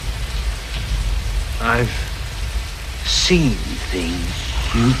I've seen things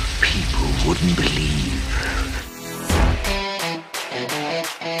you people wouldn't believe.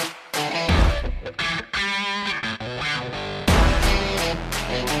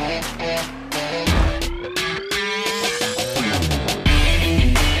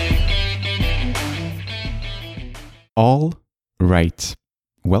 All right.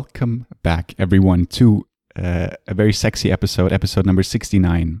 Welcome back, everyone, to a very sexy episode number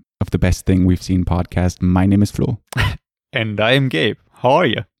 69 of the Best Thing We've Seen podcast. My name is Flo. And I'm Gabe. How are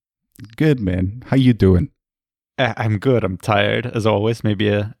you? Good, man. How you doing? I'm good. I'm tired, as always. Maybe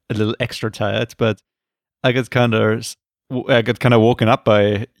a little extra tired, but I got kind of woken up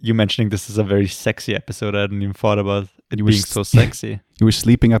by you mentioning this is a very sexy episode. I hadn't even thought about it being so sexy. You were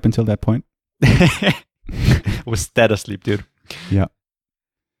sleeping up until that point? Was dead asleep, dude. Yeah.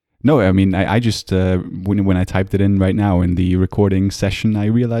 No, I mean, I just, when I typed it in right now in the recording session, I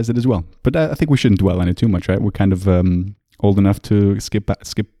realized it as well. But I think we shouldn't dwell on it too much, right? We're kind of old enough to skip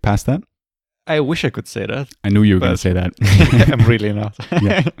past that. I wish I could say that. I knew you were going to say that. I'm really not.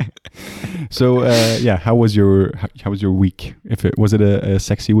 Yeah. So, how was your week? Was it a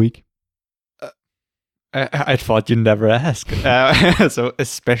sexy week? I thought you'd never ask. So,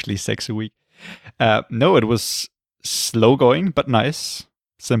 especially sexy week. No, it was slow going, but nice.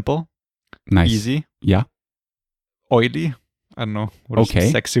 Simple. Nice. Easy. Yeah. Oily. I don't know. What Okay. are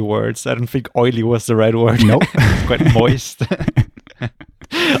sexy words? I don't think oily was the right word. Nope. It's quite moist.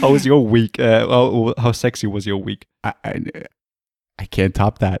 How was your week? How sexy was your week? I can't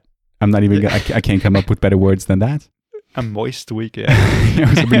top that. I'm not even. I can't come up with better words than that. A moist week, yeah. It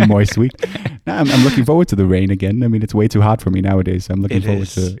was a really moist week. No, I'm looking forward to the rain again. I mean, it's way too hot for me nowadays. So I'm looking forward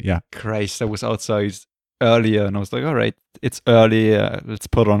to. Yeah. Christ, I was outside earlier and I was like, all right, it's early. Let's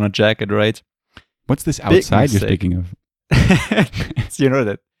put on a jacket, right? What's this outside you're speaking of? You know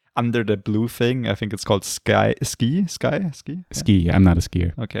that under the blue thing, I think it's called ski. Ski. I'm not a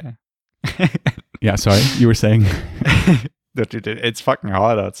skier. Okay. Yeah, sorry. You were saying? It's fucking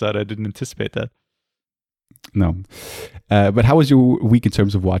hot outside. I didn't anticipate that. No. But how was your week in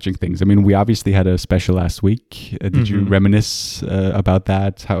terms of watching things? I mean, we obviously had a special last week. Did you reminisce about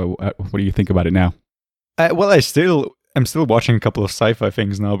that? What do you think about it now? Well, I'm still watching a couple of sci-fi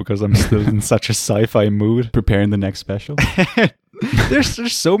things now because I'm still in such a sci-fi mood. Preparing the next special?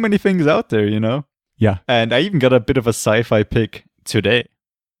 There's so many things out there, you know? Yeah. And I even got a bit of a sci-fi pick today,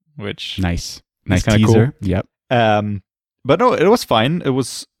 which... Nice Cool. teaser. Yep. But no, it was fine. It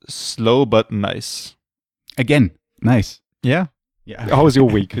was slow but nice. Again, nice. Yeah. Yeah. How was your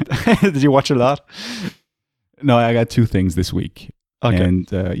week? Did you watch a lot? No, I got two things this week. Okay. And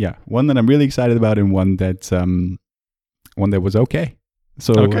one that I'm really excited about and one that was okay.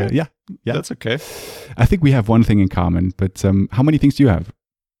 So okay. Yeah. That's okay. I think we have one thing in common, but how many things do you have?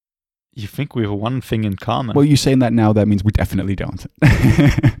 You think we have one thing in common? Well, you're saying that now, that means we definitely don't.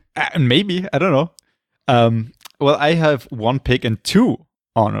 Maybe. I don't know. Well, I have one pick and two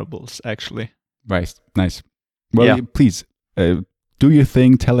honorables, actually. Right. Nice. Well, please do your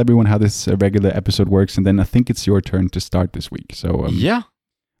thing. Tell everyone how this regular episode works, and then I think it's your turn to start this week. So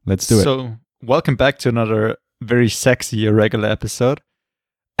let's do it. So welcome back to another very sexy irregular episode.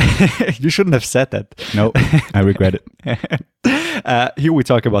 You shouldn't have said that. No, I regret it. Here we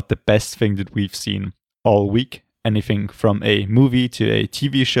talk about the best thing that we've seen all week. Anything from a movie to a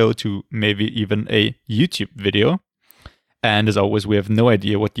TV show to maybe even a YouTube video. And as always, we have no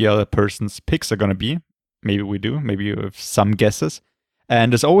idea what the other person's picks are going to be. Maybe we do. Maybe you have some guesses.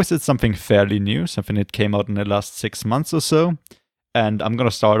 And as always, it's something fairly new, something that came out in the last 6 months or so. And I'm going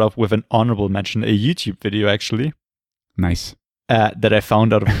to start off with an honorable mention, a YouTube video, actually. Nice. That I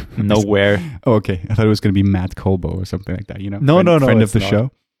found out of nowhere. Oh, okay. I thought it was going to be Matt Colbo or something like that, you know? No. Friend of the show?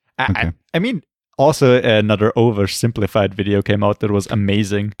 Okay. I mean, also another oversimplified video came out that was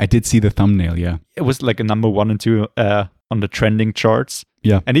amazing. I did see the thumbnail, yeah. It was like a number 1 and 2 on the trending charts.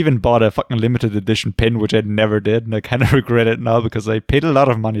 Yeah. And even bought a fucking limited edition pin, which I never did. And I kind of regret it now because I paid a lot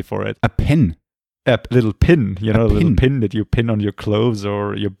of money for it. A pin? A little pin, you know, a little pin that you pin on your clothes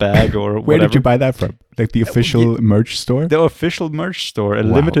or your bag or whatever. Where did you buy that from? Like the official merch store? The official merch store. A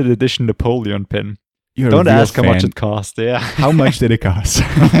limited edition Napoleon pin. Don't ask fan. how much it cost. Yeah. How much did it cost?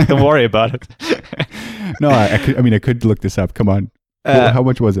 Don't worry about it. No, I could look this up. Come on. How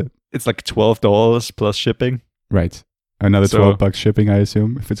much was it? It's like $12 plus shipping. Right. Another $12 shipping, I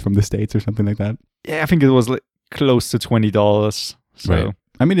assume, if it's from the States or something like that. Yeah, I think it was like close to $20. So. Right.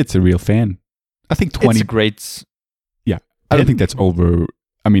 I mean, it's a real fan. I think 20. It's great. Yeah. I don't think that's over.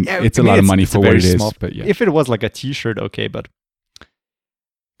 I mean, it's a lot of money for what it is. But yeah. If it was like a t-shirt, okay, but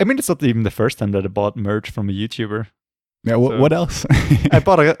I mean, it's not even the first time that I bought merch from a YouTuber. Yeah, So- what else? I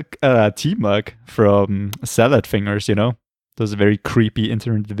bought a tea mug from Salad Fingers, you know? Those very creepy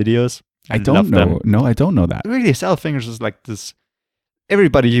internet videos. I love don't know. them. No, I don't know that. Really, Salad Fingers is like this.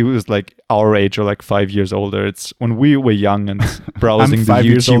 Everybody who is like our age or like 5 years older, it's when we were young and browsing I'm the 5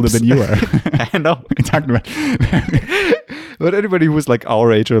 years older YouTubes. than you are. I know. What are you talking about? But anybody who was like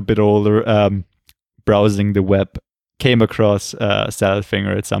our age or a bit older, browsing the web, came across Salad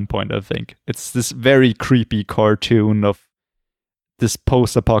Finger at some point, I think. It's this very creepy cartoon of this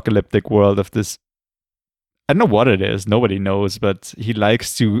post-apocalyptic world of this. I don't know what it is. Nobody knows, but he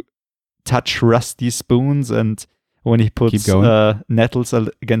likes to touch rusty spoons, and when he puts Keep going. nettles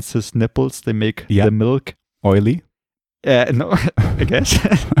against his nipples, they make Yeah. the milk. Oily? No, I guess.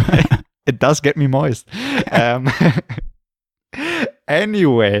 It does get me moist.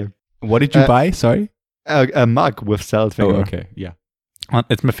 Anyway, What did you buy? Sorry? a mug with Salad Oh, Finger. okay. Yeah.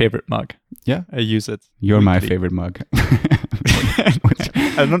 It's my favorite mug. Yeah. I use it. You're my weekly. favorite mug.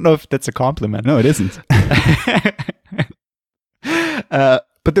 I don't know if that's a compliment. No, it isn't.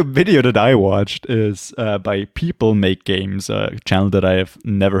 But the video that I watched is by People Make Games, a channel that I have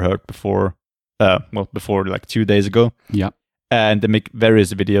never heard before. Before like 2 days ago. Yeah. And they make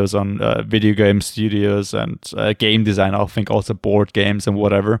various videos on video game studios and game design, I think also board games and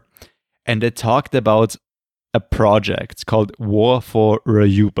whatever. And they talked about a project called War for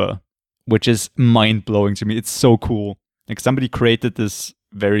Rayuba, which is mind-blowing to me. It's so cool. Like somebody created this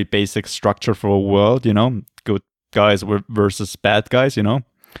very basic structure for a world, you know, good guys versus bad guys, you know.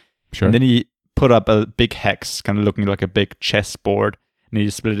 Sure. And then he put up a big hex, kind of looking like a big chessboard, and he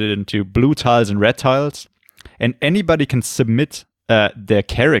split it into blue tiles and red tiles. And anybody can submit their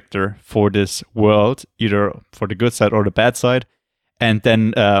character for this world, either for the good side or the bad side. And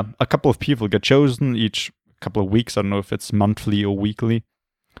then a couple of people get chosen each couple of weeks. I don't know if it's monthly or weekly.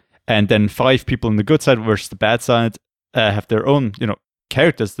 And then 5 people on the good side versus the bad side have their own, you know,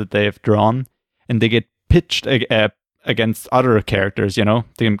 characters that they have drawn, and they get pitched against other characters. You know,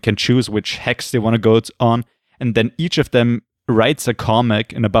 they can choose which hex they want to go on, and then each of them writes a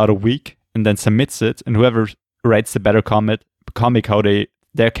comic in about a week and then submits it. And whoever writes the better comic how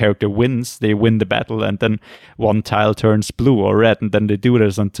their character wins, they win the battle, and then one tile turns blue or red, and then they do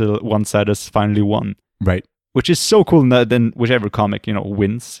this until one side has finally won. Right. Which is so cool. Now, then whichever comic, you know,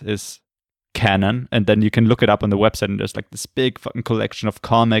 wins is canon, and then you can look it up on the website, and there's like this big fucking collection of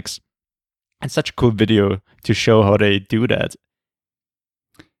comics. And such a cool video to show how they do that.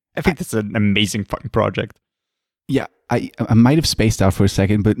 I think that's an amazing fucking project. Yeah, I might have spaced out for a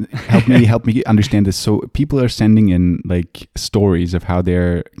second, but help me understand this. So people are sending in like stories of how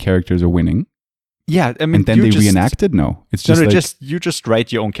their characters are winning, Yeah, I mean, and then you they just, reenact it. No, it's No, just no, like you just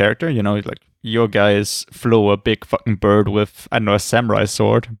write your own character. You know, like your guys flew a big fucking bird with, I don't know, a samurai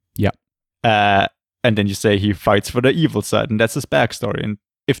sword. Yeah. And then you say he fights for the evil side, and that's his backstory. And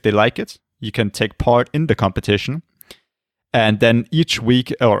if they like it, you can take part in the competition. And then each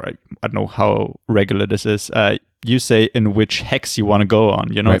week, or I don't know how regular this is, you say in which hex you want to go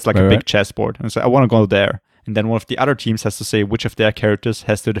on. You know, Right, it's like right, a big right. chessboard. And so I want to go there. And then one of the other teams has to say which of their characters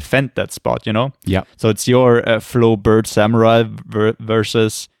has to defend that spot, you know? yeah, So it's your Flo Bird Samurai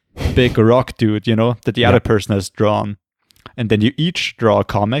versus Big Rock Dude, you know, that the other person has drawn. And then you each draw a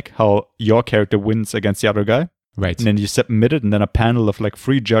comic, how your character wins against the other guy. right. And then you submit it, and then a panel of like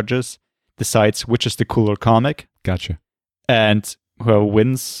 3 judges decides which is the cooler comic. Gotcha. And whoever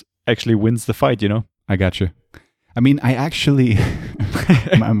wins actually wins the fight, you know? I gotcha. I mean, I actually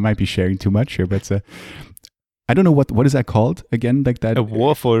I might be sharing too much here, but I don't know what is that called again? Like that? A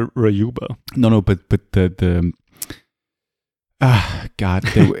War for Rayuba. No, but the God,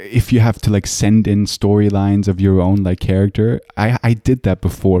 if you have to like send in storylines of your own like character, I did that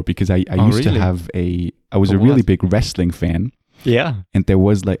before because I used to really? have I was For a really what? big wrestling fan, Yeah. and there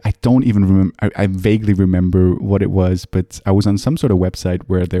was like I don't even remember. I vaguely remember what it was, but I was on some sort of website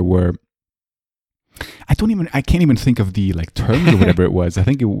where there were. I can't even think of the like terms or whatever it was. I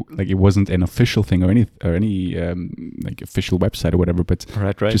think it wasn't an official thing or any like official website or whatever, but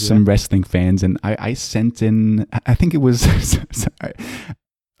Right. just some wrestling fans, and I sent in. I think it was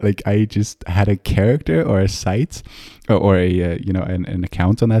like I just had a character or a site or a an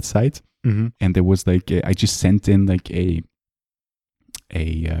account on that site, Mm-hmm. and there was like I just sent in like a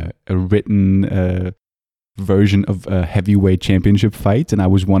written version of a heavyweight championship fight, and I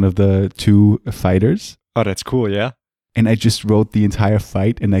was one of the 2 fighters. Oh, that's cool, yeah. And I just wrote the entire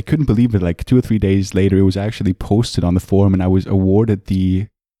fight, and I couldn't believe it. Like 2 or 3 days later, it was actually posted on the forum, and I was awarded the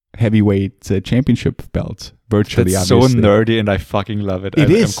heavyweight championship belt virtually. That's obviously. so nerdy, and I fucking love it. It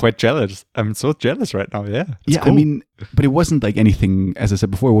I'm is. quite jealous. I'm so jealous right now. Yeah. It's Yeah, cool. I mean, but it wasn't like anything, as I said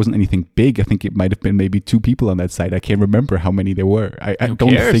before, it wasn't anything big. I think it might have been maybe 2 people on that site. I can't remember how many there were. I Who don't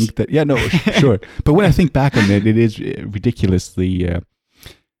cares? think that, yeah, no, sure. But when I think back on it, it is ridiculously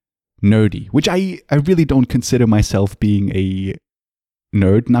nerdy, which I really don't consider myself being a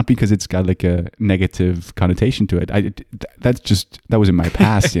nerd, not because it's got like a negative connotation to it. That was in my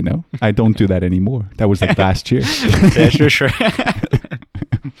past, you know. I don't do that anymore. That was like last year. Yeah, sure.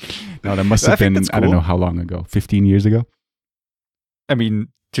 No, that must I have think been, that's I don't cool. know how long ago, 15 years ago. I mean,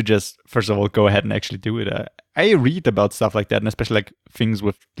 to just first of all go ahead and actually do it. I read about stuff like that, and especially like things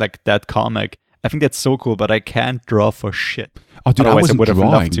with like that comic. I think that's so cool, but I can't draw for shit. Oh, dude, I Otherwise, I wasn't would have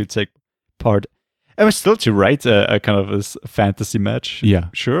drawing. loved to take part. I was still to write a kind of this fantasy match. Yeah.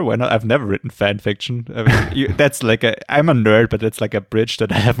 Sure, why not? I've never written fan fiction. I mean, that's like I'm a nerd, but it's like a bridge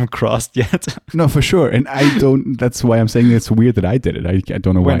that I haven't crossed yet. No, for sure. And I don't, that's why I'm saying it's weird that I did it. I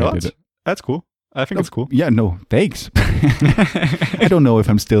don't know why Why I not? did it. That's cool. I think it's cool. Yeah, no, thanks. I don't know if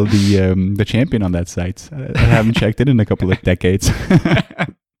I'm still the champion on that site. I haven't checked it in a couple of decades.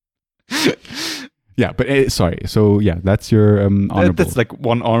 Yeah, but sorry. So yeah, that's your honorable. That's like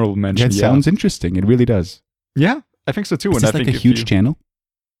one honorable Yeah, mention. it sounds interesting. It really does. Yeah, I think so too. Is And this I like think a if huge channel?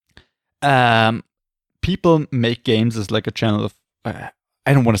 People make games as like a channel of. I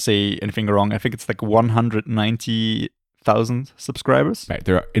don't want to say anything wrong. I think it's like 190,000 subscribers. Right,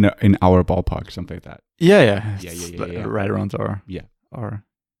 they're in our ballpark, something like that. Yeah. Yeah, It's yeah. right around our Yeah. our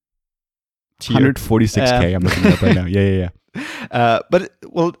tier. 146K. I'm looking it up right now. Yeah. But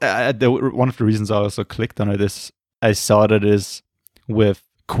one of the reasons I also clicked on it is I saw that it is with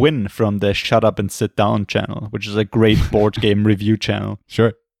Quinn from the Shut Up and Sit Down channel, which is a great board game review channel.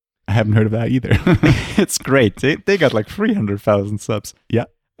 Sure. I haven't heard of that either. It's great. They got like 300,000 subs. Yeah.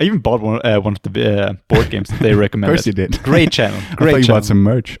 I even bought one of the board games that they Of recommended. course you did. Great channel. I thought Great you channel. bought some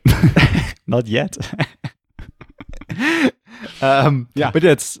merch. Not yet. Yeah. But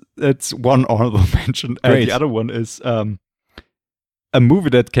that's one honorable mention. Great. The other one is a movie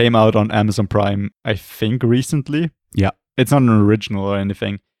that came out on Amazon Prime, I think, recently. Yeah. It's not an original or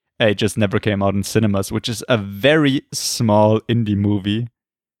anything. It just never came out in cinemas, which is a very small indie movie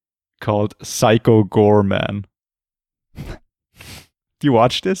called Psycho Goreman. Do you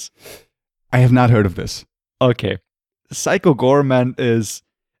watch this? I have not heard of this. Okay. Psycho Goreman is,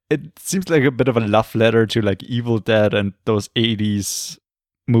 it seems like a bit of a love letter to like Evil Dead and those 80s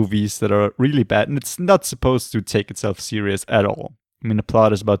movies that are really bad. And it's not supposed to take itself serious at all. I mean, the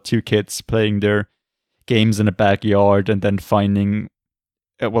plot is about 2 kids playing their games in a backyard and then finding,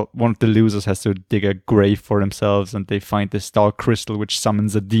 one of the losers has to dig a grave for themselves, and they find this dark crystal which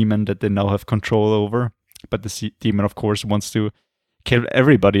summons a demon that they now have control over. But the demon, of course, wants to kill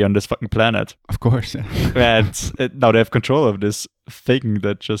everybody on this fucking planet. Of course. And now they have control of this thing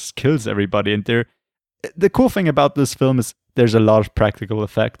that just kills everybody. And the cool thing about this film is there's a lot of practical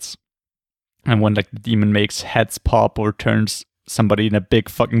effects. And when like the demon makes heads pop or turns somebody in a big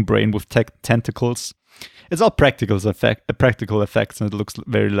fucking brain with tentacles, it's all practical effects, and it looks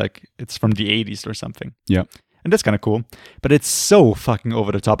very like it's from the 80s or something. Yeah. And that's kind of cool. But it's so fucking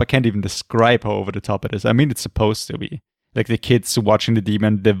over the top. I can't even describe how over the top it is. I mean, it's supposed to be. Like the kids watching the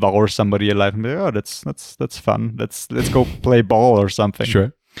demon devour somebody alive and be like, oh, that's fun. Let's go play ball or something.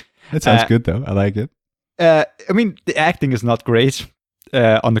 Sure. That sounds good, though. I like it. I mean, the acting is not great.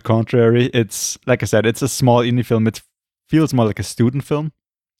 On the contrary, it's, like I said, it's a small indie film. It feels more like a student film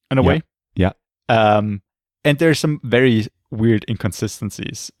in a way. Yeah. And there's some very weird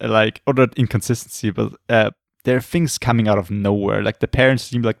inconsistencies. Like, or not inconsistency, but there are things coming out of nowhere. Like the parents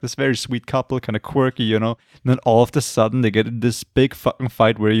seem like this very sweet couple, kind of quirky, you know. And then all of a sudden they get in this big fucking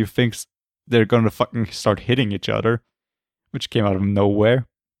fight where you think they're gonna fucking start hitting each other, which came out of nowhere.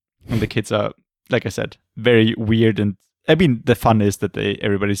 And the kids are, like I said, very weird. And I mean, the fun is that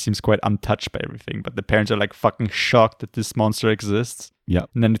everybody seems quite untouched by everything, but the parents are like fucking shocked that this monster exists. Yeah.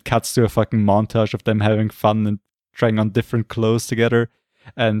 And then it cuts to a fucking montage of them having fun and trying on different clothes together.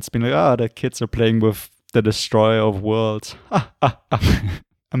 And it's been like, the kids are playing with the destroyer of worlds.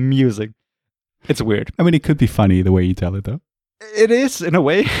 Amusing. It's weird. I mean, it could be funny the way you tell it, though. It is, in a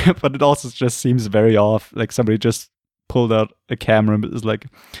way, but it also just seems very off. Like somebody just pulled out a camera and was like,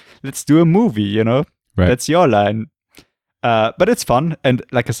 let's do a movie, you know? Right. That's your line. But it's fun. And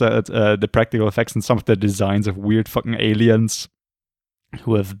like I said, the practical effects and some of the designs of weird fucking aliens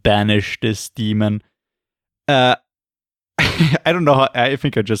who have banished this demon. I don't know how, I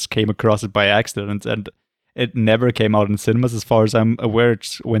think I just came across it by accident, and it never came out in cinemas as far as I'm aware.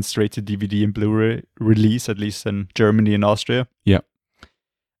 It went straight to DVD and Blu-ray release, at least in Germany and Austria. Yeah.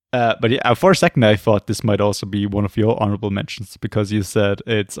 But yeah, for a second, I thought this might also be one of your honorable mentions because you said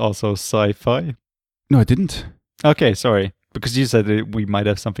it's also sci-fi. No, I didn't. Okay, sorry. Because you said we might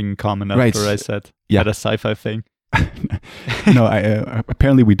have something in common after Right. I said Yeah. that a sci-fi thing. No,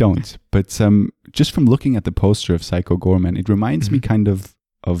 apparently we don't. But just from looking at the poster of Psycho Gorman, it reminds me kind of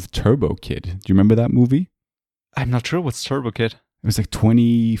Turbo Kid. Do you remember that movie? I'm not sure what's Turbo Kid. It was like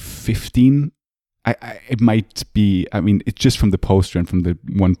 2015. It might be. I mean, it's just from the poster and from the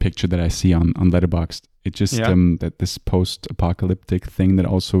one picture that I see on Letterboxd. It just that this post-apocalyptic thing that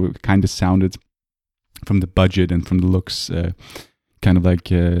also kind of sounded from the budget and from the looks, kind of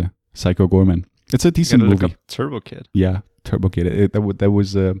like Psycho Gorman. It's a decent movie. Look up Turbo Kid. Yeah, Turbo Kid. That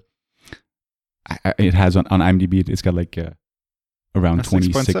was. It has on IMDb. It's got like around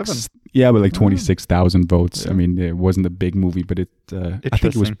 26. 6.7. Yeah, but like 26,000 votes. Yeah. I mean, it wasn't a big movie, but I think it was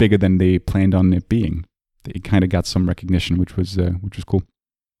Interesting. bigger than they planned on it being. It kind of got some recognition, which was cool.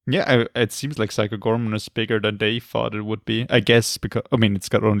 Yeah, it seems like Psycho Gorman is bigger than they thought it would be. I guess because it's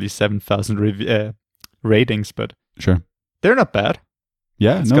got only 7,000 ratings, but Sure. they're not bad.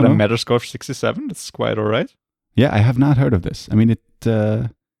 Yeah, It's no, got a no. Metascore of 67. That's quite all right. Yeah, I have not heard of this. I mean, it. Do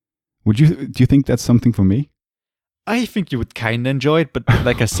you think that's something for me? I think you would kind of enjoy it, but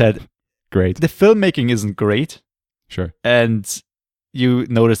like I said, Great. the filmmaking isn't great, Sure. and you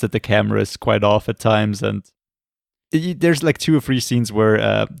notice that the camera is quite off at times, and there's like 2 or 3 scenes where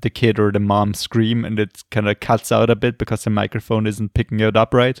the kid or the mom scream, and it kind of cuts out a bit because the microphone isn't picking it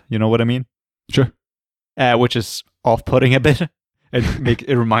up right. You know what I mean? Sure. Which is off-putting a bit. It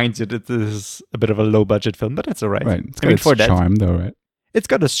reminds you that this is a bit of a low-budget film, but that's all right. Right. It's I got mean, its for that- charm, though, right? It's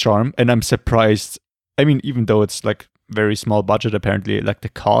got its charm, and I'm surprised. I mean, even though it's like very small budget, apparently, like the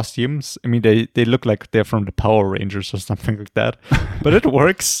costumes, I mean, they look like they're from the Power Rangers or something like that. But it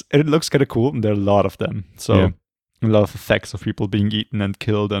works, and it looks kind of cool, and there are a lot of them. So Yeah. a lot of effects of people being eaten and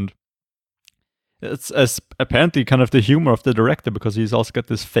killed, and it's as apparently kind of the humor of the director, because he's also got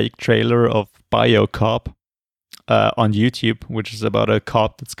this fake trailer of BioCop on YouTube, which is about a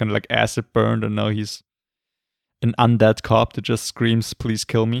cop that's kind of like acid burned, and now he's an undead cop that just screams, "Please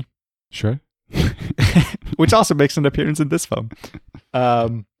kill me," Sure. which also makes an appearance in this film.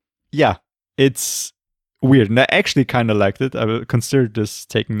 Yeah, it's weird, and I actually kind of liked it. I will consider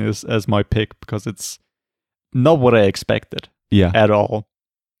taking this as my pick because it's not what I expected Yeah. at all.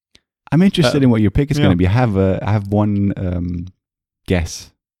 I'm interested in what your pick is yeah. going to be. I have one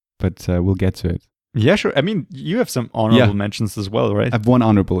guess, but we'll get to it. Yeah, sure. I mean, you have some honorable Yeah. mentions as well, right? I have one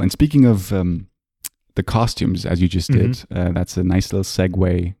honorable. And speaking of the costumes, as you just did, Mm-hmm. that's a nice little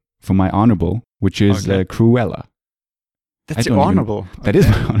segue for my honorable, which is Okay. Cruella. That's don't even- honorable. That is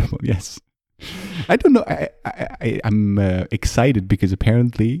my honorable, yes. I don't know. I'm excited because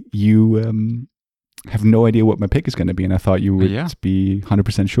apparently you have no idea what my pick is going to be, and I thought you would Yeah. be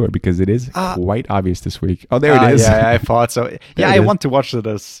 100% sure because it is Ah. quite obvious this week. Oh, there it is. Yeah, I thought so. Yeah, it I is. want to watch it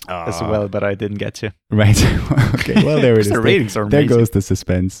as Ah. well, but I didn't get to. Right. Okay. Well, there it is. The ratings are There amazing. goes the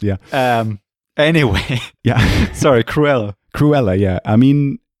suspense. Yeah. Anyway, Yeah. sorry, Cruella. Cruella. Yeah. I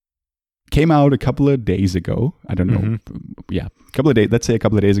mean, came out a couple of days ago. I don't know. Mm-hmm. Yeah. A couple of days. Let's say a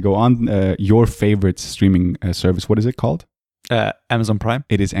couple of days ago on your favorite streaming service. What is it called? Amazon Prime.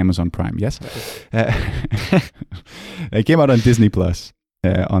 It is Amazon Prime, yes. It came out on Disney Plus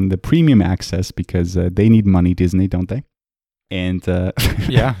on the premium access because they need money, Disney, don't they? And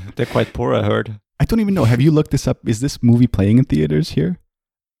Yeah, they're quite poor, I heard. I don't even know. Have you looked this up? Is this movie playing in theaters here?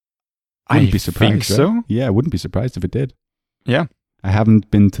 Wouldn't I be surprised. think so. Right? Yeah, I wouldn't be surprised if it did. Yeah. I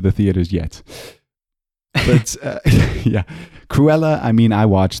haven't been to the theaters yet. But yeah, Cruella, I mean, I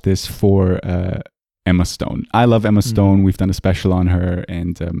watched this for Emma Stone. I love Emma Stone. We've done a special on her,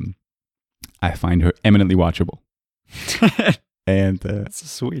 and I find her eminently watchable. And That's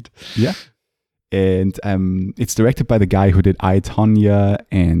sweet. yeah, and it's directed by the guy who did I, Tonya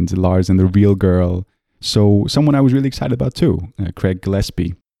and Lars and the Real Girl. So someone I was really excited about too, Craig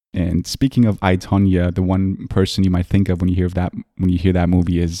Gillespie. And speaking of I, Tonya, the one person you might think of when you hear that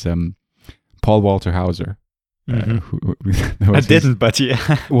movie is Paul Walter Hauser. I didn't, but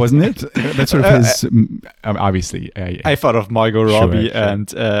yeah. Wasn't it? That's sort of his. Obviously, I thought of Margot Sure, Robbie sure.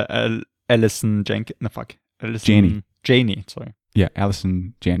 and Alison Jenkins. No, fuck. Alison Janney, sorry. yeah,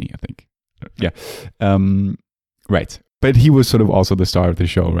 Allison Janney, I think. Yeah, right. But he was sort of also the star of the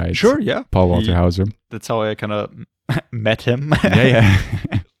show, right? Sure, yeah. Paul Walter Hauser. That's how I kind of met him. Yeah.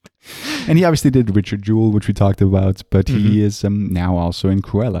 And he obviously did Richard Jewell, which we talked about, but he is now also in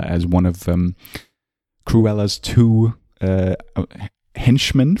Cruella as one of Cruella's two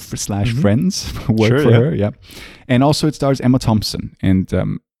henchmen / friends who work Sure, for yeah. her. Yeah, and also it stars Emma Thompson, and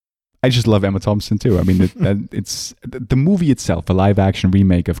I just love Emma Thompson too. I mean, it's the movie itself, a live action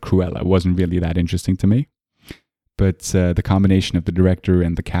remake of Cruella, wasn't really that interesting to me. But the combination of the director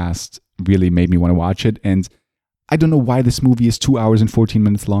and the cast really made me want to watch it. And I don't know why this movie is 2 hours and 14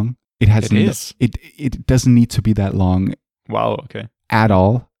 minutes long. It doesn't need to be that long. Wow. Okay. At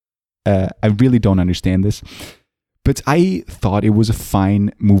all. I really don't understand this. But I thought it was a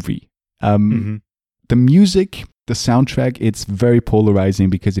fine movie. The music, the soundtrack, it's very polarizing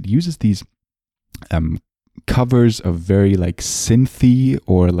because it uses these covers of very like synthy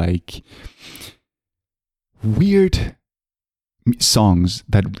or like weird songs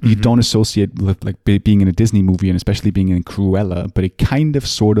that you don't associate with like being in a Disney movie and especially being in Cruella, but it kind of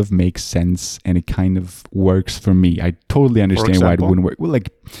sort of makes sense and it kind of works for me. I totally understand why it wouldn't work. Well, like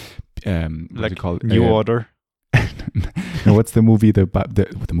what's it called? New Order. No, what's the movie? The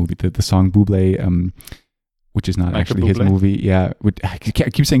song Bublé, which is not Michael actually Bublé? his movie. Yeah, I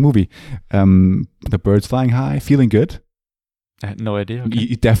keep saying movie. The Birds Flying High, Feeling Good. I had no idea. Okay.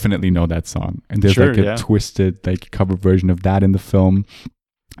 You definitely know that song, and there's Sure, like a twisted like cover version of that in the film.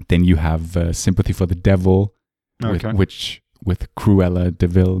 Then you have Sympathy for the Devil, which with Cruella de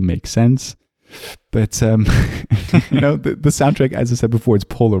Vil makes sense. But the soundtrack, as I said before, it's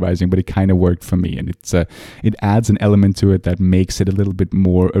polarizing, but it kind of worked for me, and it adds an element to it that makes it a little bit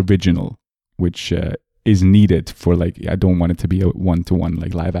more original, which is needed for like I don't want it to be a 1-to-1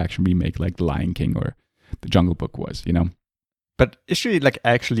 like live action remake like The Lion King or The Jungle Book was, you know. But is she like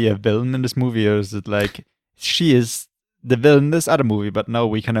actually a villain in this movie, or is it like she is the villain in this other movie, but now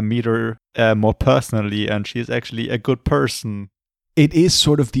we kind of meet her more personally, and she is actually a good person? It is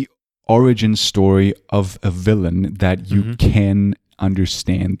sort of the origin story of a villain that you can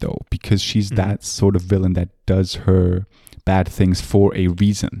understand, though, because she's that sort of villain that does her bad things for a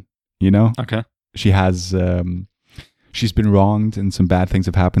reason, you know? Okay. She has, she's been wronged and some bad things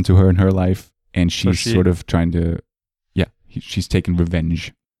have happened to her in her life, and she's sort of trying to, she's taking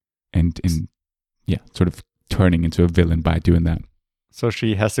revenge and sort of turning into a villain by doing that. So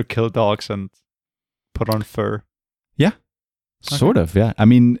she has to kill dogs and put on fur. Yeah, sort of, yeah. I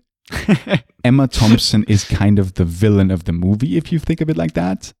mean, Emma Thompson is kind of the villain of the movie, if you think of it like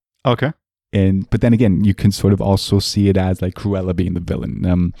that. Okay. But then again, you can sort of also see it as like Cruella being the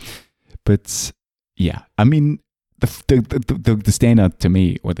villain. But yeah, I mean, the standout to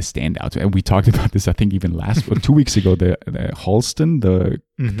me, or the standout, and we talked about this, I think even last or 2 weeks ago, the Halston,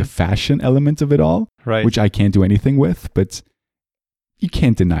 the fashion element of it all, right? Which I can't do anything with, but you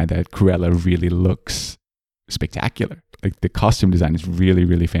can't deny that Cruella really looks spectacular. Like the costume design is really,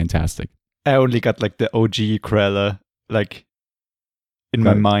 really fantastic. I only got like the OG Cruella, like in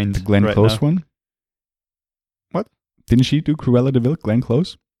my mind. The Glenn Close one? What? Didn't she do Cruella de Vil, Glenn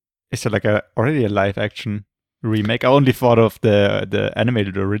Close? Is it like already a live action remake? I only thought of the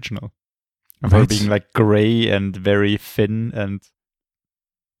animated original. Of her being like gray and very thin, and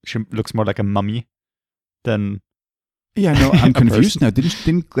she looks more like a mummy than. Yeah, no, I'm confused now.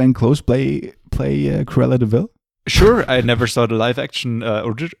 Didn't Glenn Close play Cruella de Vil? Sure, I never saw the live action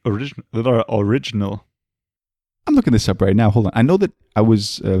original. I'm looking this up right now. Hold on. I know that I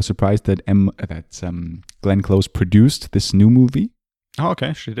was surprised that Glenn Close produced this new movie. Oh,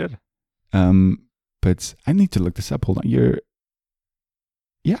 okay, she did. But I need to look this up. Hold on. Yeah.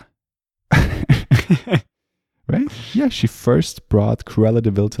 Right? Yeah, she first brought Cruella de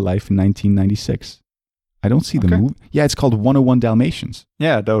Vil to life in 1996. I don't see the movie. Yeah, it's called 101 Dalmatians.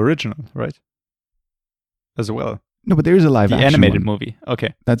 Yeah, the original, right? As well. No, but there is a live action animated one. movie.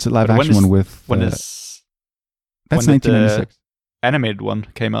 Okay. That's a live action one with... That's 1996. Animated one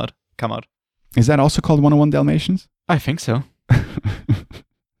come out. Is that also called 101 Dalmatians? I think so.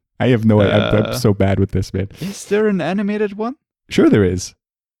 I have no idea. I'm so bad with this, man. Is there an animated one? Sure there is.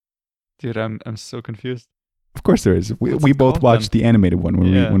 Dude, I'm so confused. Of course there is. We both watched the animated one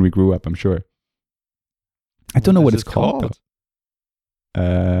when we grew up, I'm sure. I don't know what it's called.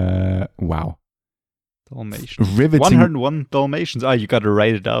 Wow. Dalmatians. Riveting. 101 Dalmatians. You got to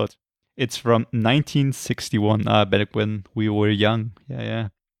write it out. It's from 1961. Back when we were young. Yeah.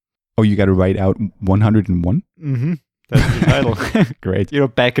 Oh, you got to write out 101? Mm-hmm. That's the title. Great.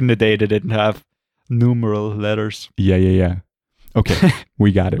 Back in the day, they didn't have numeral letters. Yeah. Okay.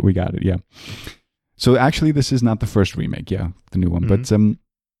 We got it. Yeah. So actually, this is not the first remake. Yeah, the new one. But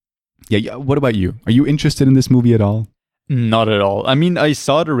yeah. What about you? Are you interested in this movie at all? Not at all. I mean, I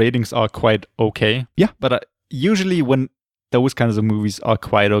saw the ratings are quite okay. Yeah. But usually when those kinds of movies are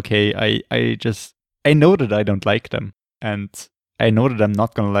quite okay, I know that I don't like them. And I know that I'm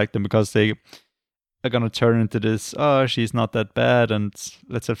not going to like them because they are going to turn into this, she's not that bad and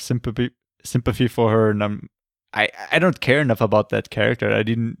let's have sympathy for her. And I don't care enough about that character. I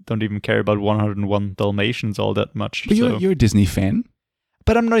don't even care about 101 Dalmatians all that much. But you're a Disney fan.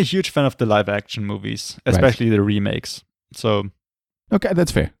 But I'm not a huge fan of the live action movies, especially the remakes. So okay,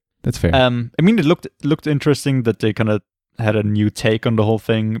 that's fair. That's fair. I mean, it looked interesting that they kind of had a new take on the whole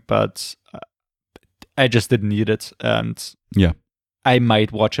thing, but I just didn't need it. And yeah, I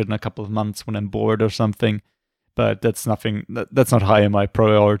might watch it in a couple of months when I'm bored or something. But that's nothing. That's not high on my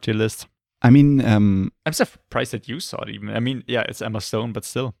priority list. I mean, I'm surprised that you saw it even. I mean, yeah, it's Emma Stone, but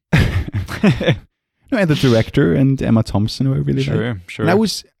still. No, and the director and Emma Thompson were really like. Sure.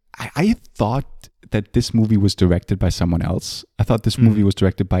 And I thought that this movie was directed by someone else. I thought this movie was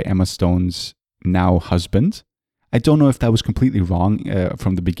directed by Emma Stone's now husband. I don't know if that was completely wrong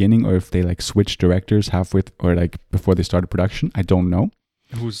from the beginning, or if they like switched directors halfway or like before they started production. I don't know.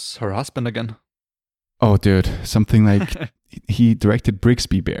 Who's her husband again? Oh, dude, something like he directed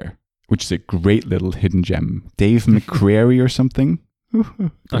Brigsby Bear, which is a great little hidden gem. Dave McCrary or something.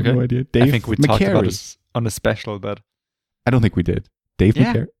 Okay. No idea. Dave I think we talked about this on a special, but I don't think we did. Dave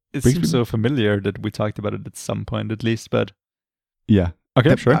McCrary. It seems so familiar that we talked about it at some point, at least. But yeah,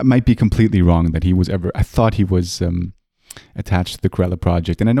 okay, sure. I might be completely wrong that he was ever. I thought he was attached to the Cruella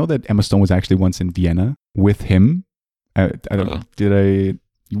project, and I know that Emma Stone was actually once in Vienna with him. I don't know. Did I?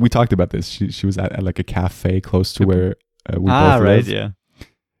 We talked about this. She was at like a cafe close to where we both live.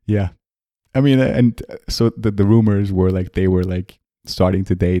 Yeah. I mean, and so the rumors were like they were like starting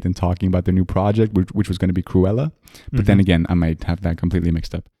to date and talking about their new project, which was going to be Cruella. But then again, I might have that completely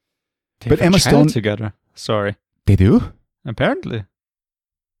mixed up. But Emma Stone together. Sorry, they do. Apparently.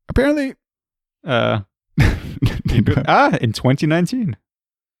 They do. In 2019.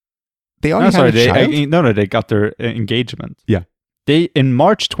 They already had a child? No, they got their engagement. Yeah. They in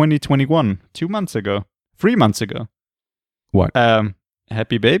March 2021, 3 months ago. What?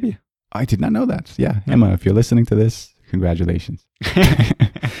 Happy baby. I did not know that. Yeah, Emma, if you're listening to this, congratulations.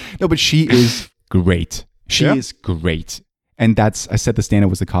 No, but she is great. She is great. And I said the standard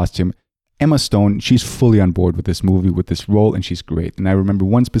was the costume. Emma Stone, she's fully on board with this movie, with this role, and she's great. And I remember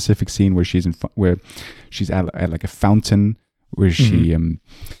one specific scene where she's at like a fountain where she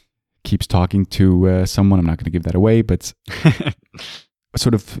keeps talking to someone. I'm not going to give that away, but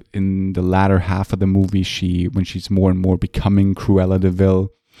sort of in the latter half of the movie, when she's more and more becoming Cruella de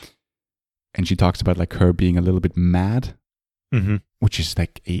Vil, and she talks about like her being a little bit mad, which is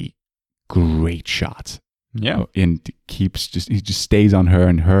like a great shot. Yeah. And he just stays on her,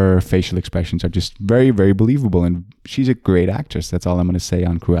 and her facial expressions are just very, very believable. And she's a great actress. That's all I'm going to say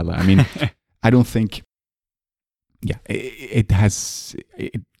on Cruella. I mean, I don't think, it's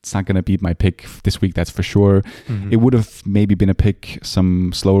not going to be my pick this week. That's for sure. It would have maybe been a pick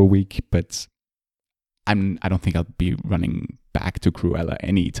some slower week, but I don't think I'll be running back to Cruella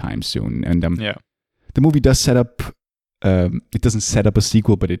anytime soon. And the movie does set up, it doesn't set up a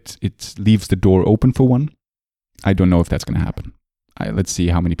sequel, but it leaves the door open for one. I don't know if that's going to happen. Let's see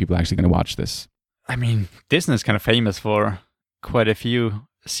how many people are actually going to watch this. I mean, Disney's kind of famous for quite a few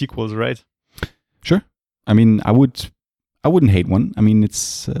sequels, right? Sure. I mean, I wouldn't hate one. I mean,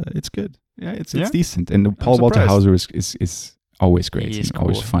 it's good. Yeah, it's decent. And Paul Walter Hauser is always great. He's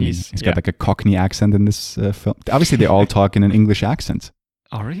always funny. He's got like a Cockney accent in this film. Obviously, they all talk in an English accent.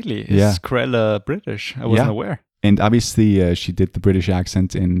 Oh, really? Is Cruella British? I wasn't aware. And obviously, she did the British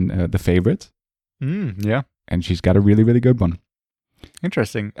accent in The Favourite. Yeah. And she's got a really, really good one.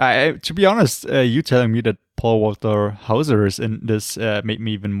 Interesting. To be honest, you telling me that Paul Walter Hauser is in this made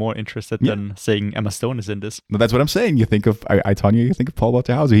me even more interested than saying Emma Stone is in this. But that's what I'm saying. You think of Tonya, you think of Paul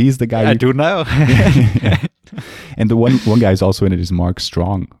Walter Hauser. He's the guy. I do now. And the one guy who's also in it is Mark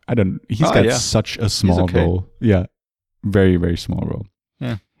Strong. He's got such a small role. Yeah. Very, very small role.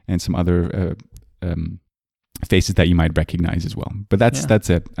 Yeah. And some other faces that you might recognize as well. But that's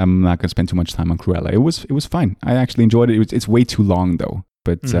it. I'm not going to spend too much time on Cruella. It was fine. I actually enjoyed it. It's way too long though.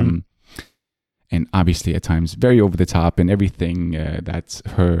 But and obviously at times very over the top, and everything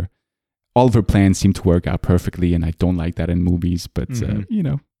all of her plans seem to work out perfectly, and I don't like that in movies, but you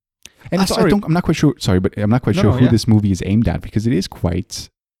know. And I'm not quite sure. Sorry, but I'm not quite sure who this movie is aimed at, because it is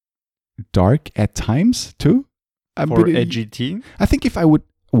quite dark at times too. For edgy teen? I think if I would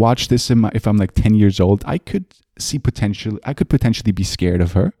watch this if I'm like 10 years old, I could potentially be scared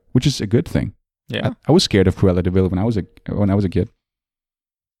of her, which is a good thing. Yeah. I was scared of Cruella de Vil when I was a kid.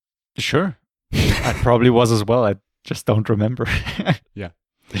 Sure. I probably was as well. I just don't remember. Yeah.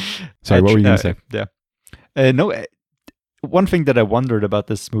 Sorry, what were you going to say? Yeah. No, one thing that I wondered about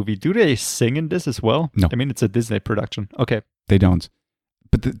this movie, do they sing in this as well? No. I mean, it's a Disney production. Okay. They don't.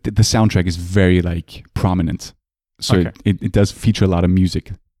 But the soundtrack is very like prominent. So it does feature a lot of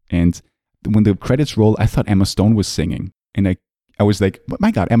music. And when the credits roll, I thought Emma Stone was singing, and I was like,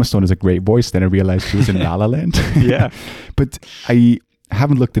 "My God, Emma Stone has a great voice." Then I realized she was in La La Land. Yeah. But I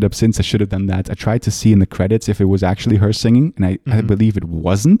haven't looked it up since. I should have done that. I tried to see in the credits if it was actually her singing, and I believe it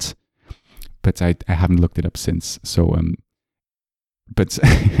wasn't. But I haven't looked it up since. So but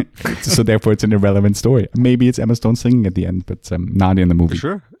so therefore it's an irrelevant story. Maybe it's Emma Stone singing at the end, but not in the movie. For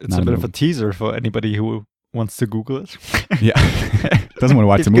sure. It's Not a in bit the of a movie. teaser for anybody who wants to Google it. Yeah. Doesn't want to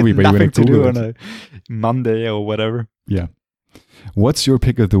watch the You've movie, got but you want nothing to to do Google on it. a Monday or whatever. Yeah. What's your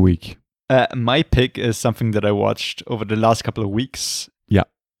pick of the week? My pick is something that I watched over the last couple of weeks. Yeah.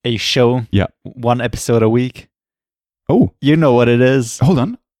 A show. Yeah. 1 episode a week. Oh, You know what it is. hold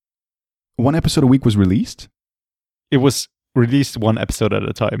on. 1 episode a week was released? It was released 1 episode at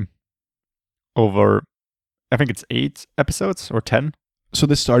a time. Over, I think it's 8 episodes or 10. So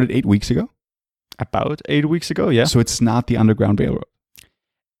this started 8 weeks ago? About 8 weeks ago, yeah. So it's not the Underground Railroad.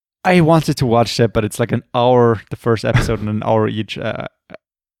 I wanted to watch that, but it's like an hour, the first episode, and an hour each.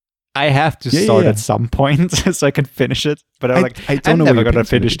 I have to start at some point so I can finish it. But I'm I don't I'm know where never your going to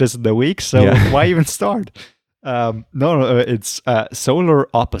pick's gonna finish be. this in the week, so Yeah. why even start? No, it's Solar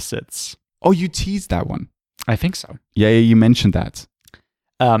Opposites. Oh, you teased that one. I think so. Yeah, you mentioned that.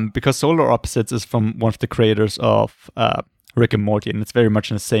 Because Solar Opposites is from one of the creators of Rick and Morty, and it's very much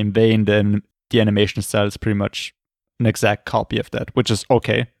in the same vein. Then the animation style is pretty much an exact copy of that, which is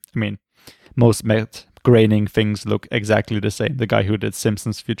okay. I mean, most matte graining things look exactly the same. The guy who did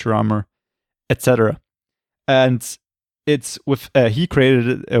Simpsons, Futurama, etc. And it's with he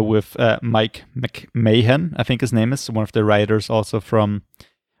created it with Mike McMahon, I think his name is, one of the writers also from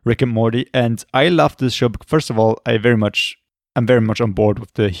Rick and Morty. And I love this show. First of all, I'm very much on board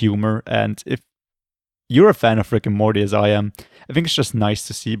with the humor. And if you're a fan of Rick and Morty as I am, I think it's just nice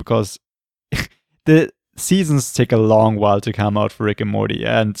to see, because the seasons take a long while to come out for Rick and Morty.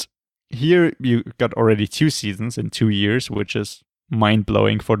 And here you got already 2 seasons in 2 years, which is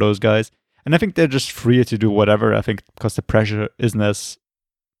mind-blowing for those guys. And I think they're just free to do whatever. I think because the pressure isn't as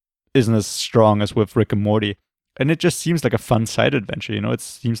strong as with Rick and Morty. And it just seems like a fun side adventure, you know? It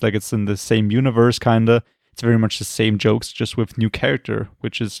seems like it's in the same universe, kinda. It's very much the same jokes, just with new character,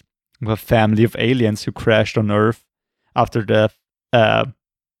 which is a family of aliens who crashed on Earth after the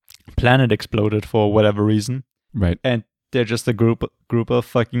planet exploded for whatever reason. Right. And they're just a group of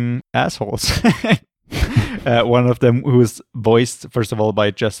fucking assholes. One of them who is voiced, first of all,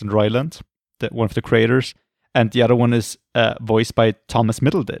 by Justin Roiland, one of the creators, and the other one is voiced by Thomas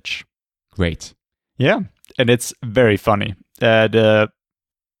Middleditch. Great. Yeah, and it's very funny.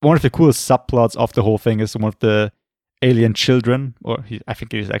 One of the coolest subplots of the whole thing is one of the alien children, or I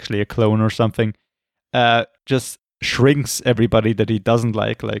think he's actually a clone or something, just shrinks everybody that he doesn't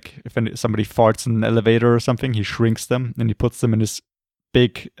like. Like if somebody farts in an elevator or something, he shrinks them and he puts them in this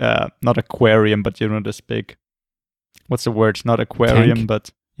big, not aquarium, but you know, this big, what's the word? Not aquarium, Tank? but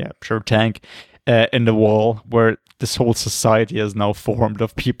yeah, sure, tank, in the wall, where this whole society is now formed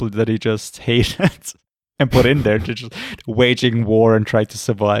of people that he just hated and put in there to just waging war and try to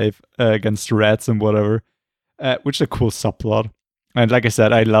survive against rats and whatever, which is a cool subplot. And like I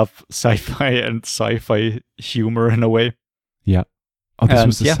said, I love sci-fi and sci-fi humor in a way. Yeah. Oh, this And,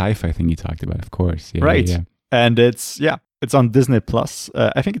 was the yeah. sci-fi thing you talked about, of course. Yeah, Right. Yeah. And it's on Disney Plus.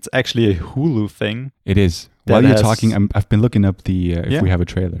 I think it's actually a Hulu thing. It is. That While you're has- talking, I've been looking up the if Yeah. we have a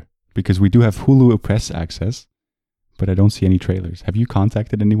trailer, because we do have Hulu press access, but I don't see any trailers. Have you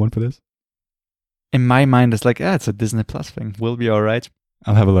contacted anyone for this? In my mind, it's like, it's a Disney Plus thing. We'll be all right.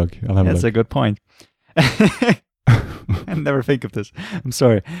 I'll have a look. That's a good point. I never think of this. I'm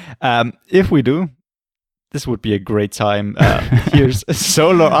sorry. If we do, this would be a great time. Here's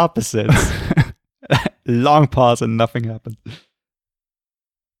Solar Opposites. Long pause and nothing happened.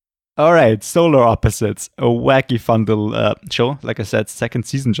 All right, Solar Opposites, a wacky fun little show. Like I said, 2nd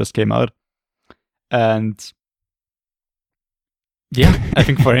season just came out. And yeah, I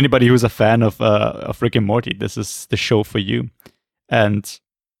think for anybody who's a fan of Rick and Morty, this is the show for you. And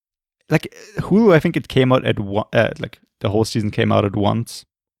like Hulu, I think it came out at like the whole season came out at once.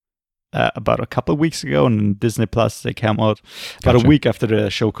 About a couple of weeks ago, and Disney Plus, they came out about Gotcha. a week after the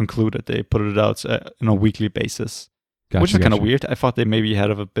show concluded. They put it out on a weekly basis, which is kind of weird. I thought they maybe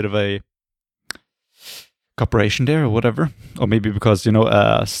had a bit of a cooperation there or whatever, or maybe because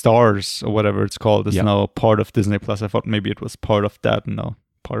Stars or whatever it's called is now part of Disney Plus. I thought maybe it was part of that, and now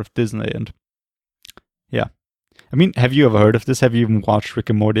part of Disney. And yeah, I mean, have you ever heard of this? Have you even watched Rick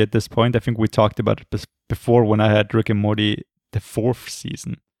and Morty at this point? I think we talked about it before when I had Rick and Morty the 4th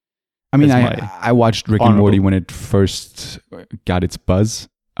season. I mean, That's I watched Rick and Morty when it first got its buzz.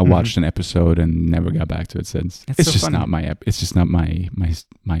 I watched an episode and never got back to it since. It's so just funny. not my It's just not my.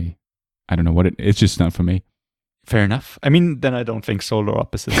 I I don't know what it's just not for me. Fair enough. I mean, then I don't think Solar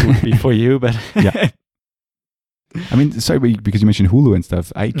Opposites would be for you, but Yeah. I mean, sorry, because you mentioned Hulu and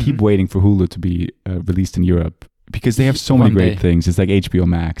stuff. I keep waiting for Hulu to be released in Europe because they have so many One great day. things. It's like HBO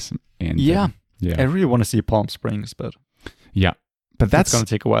Max. And yeah, yeah. I really want to see Palm Springs, but Yeah. But that's that's going to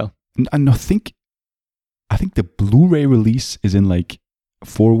take a while. I think the Blu-ray release is in like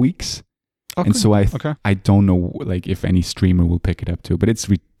 4 weeks. And so I don't know like if any streamer will pick it up too, but it's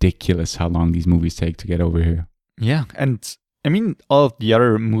ridiculous how long these movies take to get over here. Yeah, and I mean, all of the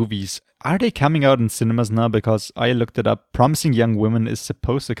other movies, are they coming out in cinemas now? Because I looked it up. Promising Young Women is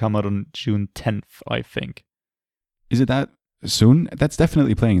supposed to come out on June 10th, I think. Is it that soon? That's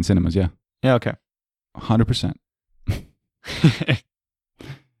definitely playing in cinemas, yeah. Yeah, okay. 100%.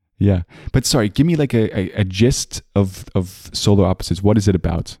 Yeah. But sorry, give me like a gist of Solar Opposites. What is it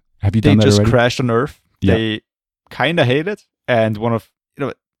about? Have you They done that just already? crashed on Earth. Yeah. They kind of hate it. And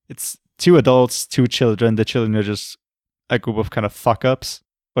it's 2 adults, 2 children. The children are just a group of kind of fuck-ups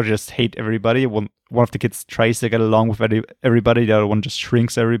or just hate everybody. One of the kids tries to get along with everybody. The other one just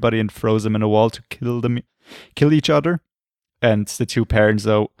shrinks everybody and throws them in a wall to kill each other. And the 2 parents,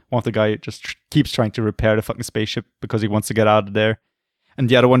 though, one of the guy just keeps trying to repair the fucking spaceship because he wants to get out of there. And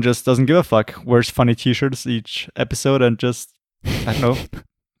the other one just doesn't give a fuck, wears funny t-shirts each episode and just, I don't know,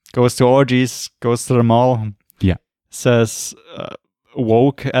 goes to orgies, goes to the mall. Yeah. Says,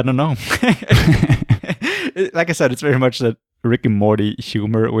 woke, I don't know. Like I said, it's very much that Rick and Morty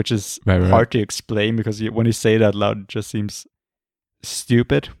humor, which is Right. hard to explain because when you say it out loud, it just seems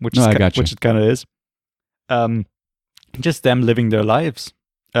stupid, which No, I is gotcha. which it kind of is. Just them living their lives,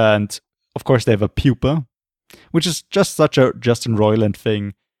 and of course they have a pupa, which is just such a Justin Roiland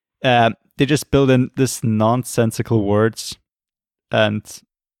thing. They just build in this nonsensical words, and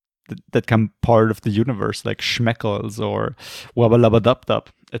that become part of the universe, like schmeckles or wabba labba dub dub,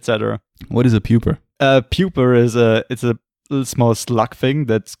 etc. What is a puper? Pupa is it's a little small slug thing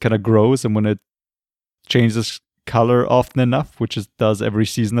that kind of grows, and when it changes color often enough, which it does every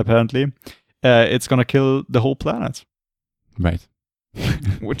season apparently, it's gonna kill the whole planet. Right.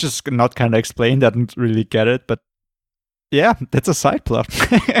 Which is not kind of explained. I didn't really get it, but yeah, that's a side plot.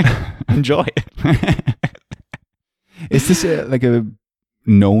 Enjoy. Is this like a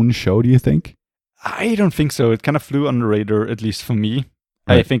known show, do you think? I don't think so. It kind of flew on the radar, at least for me.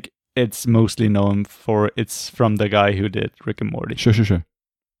 I Right. think it's mostly known for it's from the guy who did Rick and Morty. Sure.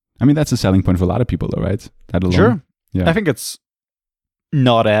 I mean, that's a selling point for a lot of people, though, right? That alone. Sure. Yeah. I think it's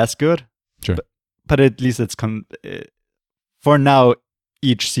not as good. Sure. But at least it's for now,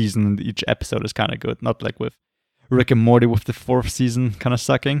 each season and each episode is kind of good. Not like with Rick and Morty with the 4th season kind of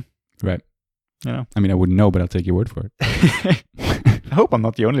sucking. Right. You know? I mean, I wouldn't know, but I'll take your word for it. I hope I'm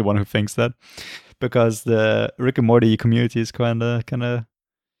not the only one who thinks that, because the Rick and Morty community is kind of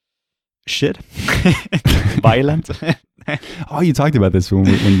shit, violent. Oh, you talked about this when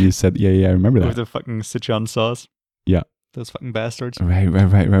you said, yeah, I remember With that. the fucking Sichuan sauce. Yeah. Those fucking bastards. Right.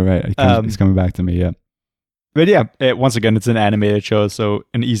 It's coming back to me, yeah. But yeah, once again, it's an animated show, so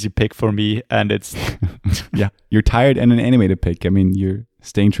an easy pick for me, and it's Yeah. You're tired and an animated pick. I mean, you're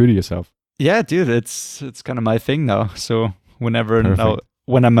staying true to yourself. yeah, dude, it's kind of my thing now. So whenever Perfect. now,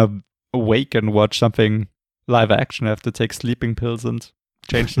 when I'm awake and watch something live action, I have to take sleeping pills and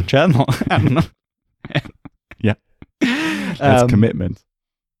change the channel. I don't know. Yeah. That's commitment.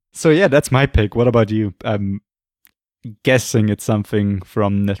 So yeah, that's my pick. What about you? I'm guessing it's something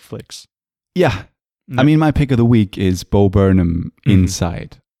from Netflix. Yeah. I mean, my pick of the week is Bo Burnham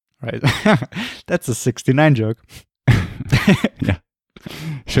Inside. Right. That's a 69 joke. Yeah.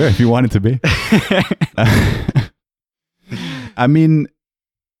 Sure, if you want it to be. I mean,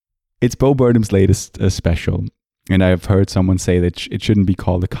 it's Bo Burnham's latest special. And I've heard someone say that it shouldn't be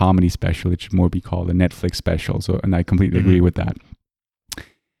called a comedy special. It should more be called a Netflix special. And I completely agree with that.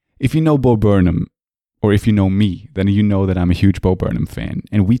 If you know Bo Burnham, or if you know me, then you know that I'm a huge Bo Burnham fan.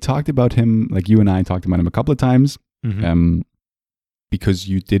 And we talked about him, like you and I talked about him a couple of times, because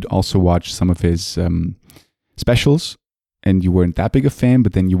you did also watch some of his specials, and you weren't that big a fan,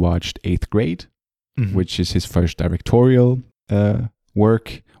 but then you watched 8th Grade, which is his first directorial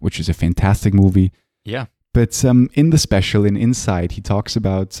work, which is a fantastic movie. Yeah. But in the special, in Inside, he talks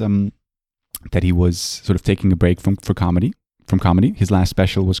about that he was sort of taking a break from comedy. His last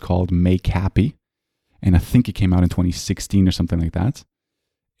special was called Make Happy, and I think it came out in 2016 or something like that.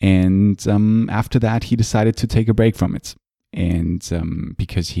 And after that, he decided to take a break from it. And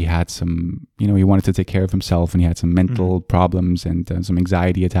because he had some, he wanted to take care of himself, and he had some mental problems and some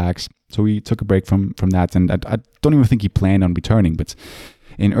anxiety attacks. So he took a break from that. And I don't even think he planned on returning. But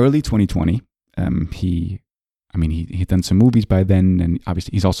in early 2020, he I mean, he'd done some movies by then, and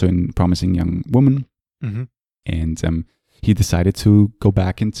obviously he's also in Promising Young Woman. Mm-hmm. And he decided to go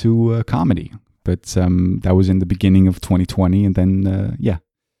back into comedy. But that was in the beginning of 2020. And then,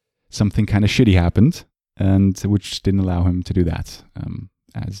 something kind of shitty happened, and which didn't allow him to do that.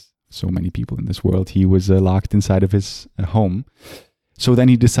 As so many people in this world, he was locked inside of his home. So then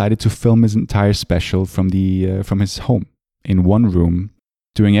he decided to film his entire special from his home in one room,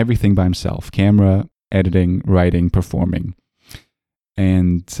 doing everything by himself: camera, editing, writing, performing.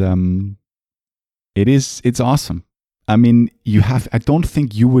 And it's awesome. I mean, I don't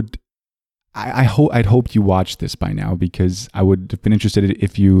think you would. I'd hoped you watched this by now, because I would have been interested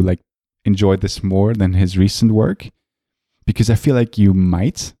if you like enjoyed this more than his recent work, because I feel like you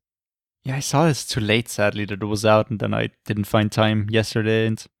might. Yeah, I saw this too late, sadly, that it was out, and then I didn't find time yesterday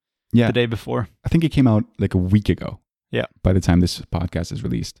and the day before. I think it came out like a week ago. Yeah. By the time this podcast is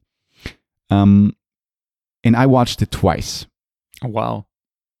released. And I watched it twice. Oh, wow.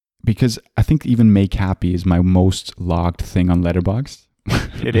 Because I think even Make Happy is my most logged thing on Letterboxd.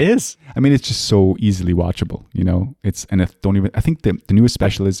 It is. I mean, it's just so easily watchable, you know. I think the newest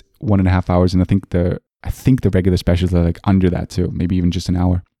special is 1.5 hours, and I think the regular specials are like under that too, maybe even just an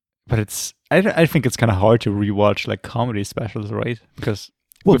hour. But I think it's kind of hard to rewatch like comedy specials, right? Because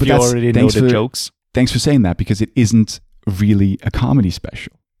but you already know the jokes. Thanks for saying that, because it isn't really a comedy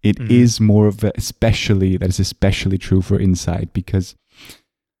special. It is more of that is especially true for Inside, because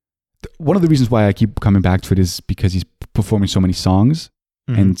one of the reasons why I keep coming back to it is because he's performing so many songs,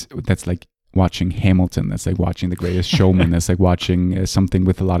 and that's like watching Hamilton, that's like watching The Greatest Showman, that's like watching something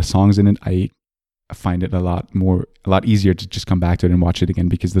with a lot of songs in it. I find it a lot easier to just come back to it and watch it again,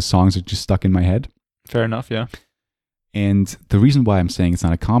 because the songs are just stuck in my head. Fair enough, yeah. And the reason why I'm saying it's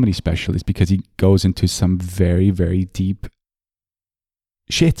not a comedy special is because he goes into some very, very deep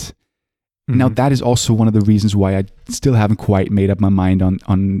shit. Now, that is also one of the reasons why I still haven't quite made up my mind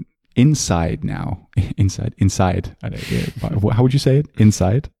on Inside now. Inside. How would you say it?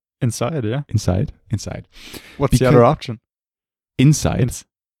 Inside? Inside, yeah. Inside. What's the other option? Inside.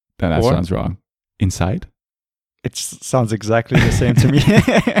 That sounds wrong. Inside? It sounds exactly the same to me.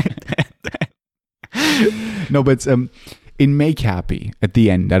 No, but in Make Happy, at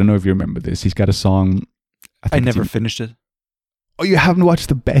the end, I don't know if you remember this, he's got a song. I never finished it. Oh, you haven't watched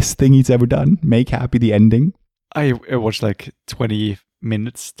the best thing he's ever done? Make Happy, the ending? I watched like 20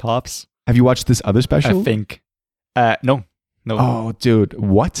 minutes tops. Have you watched this other special? I think. No. Oh, dude,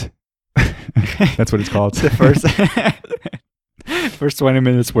 what? That's what it's called. The first 20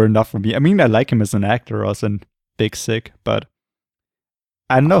 minutes were enough for me. I mean, I like him as an actor, also in Big Sick, but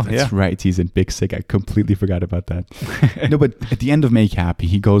I don't know. That's right. He's in Big Sick. I completely forgot about that. No, but at the end of Make Happy,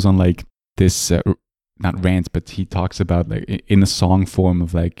 he goes on like this, not rant, but he talks about like in a song form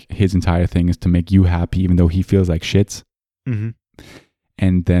of like his entire thing is to make you happy, even though he feels like shit. And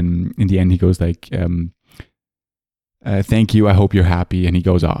then in the end, he goes like, thank you, I hope you're happy. And he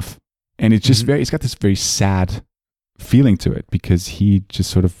goes off. And it's just it's got this very sad feeling to it, because he just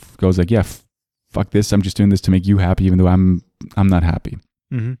sort of goes like, yeah, fuck this. I'm just doing this to make you happy, even though I'm not happy.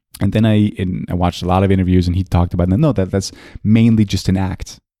 And then I watched a lot of interviews, and he talked about that's mainly just an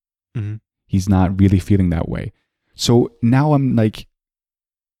act. He's not really feeling that way. So now I'm like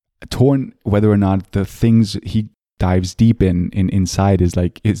torn whether or not the things he dives deep in Inside is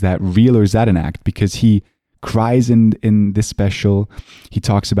that real or is that an act? Because he cries in this special. He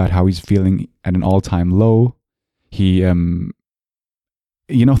talks about how he's feeling at an all-time low. He,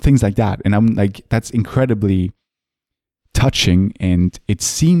 things like that. And I'm like, that's incredibly touching, and it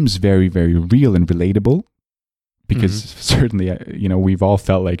seemes very, very real and relatable, because certainly, we've all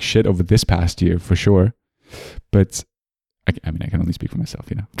felt like shit over this past year for sure. But I mean, I can only speak for myself,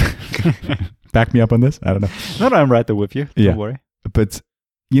 Back me up on this. I don't know. No, I'm right there with you. Don't worry. But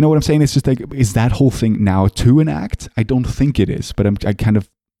you know what I'm saying? It's just like, is that whole thing now to an act? I don't think it is, but I kind of,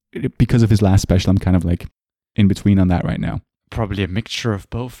 because of his last special, I'm kind of like in between on that right now. Probably a mixture of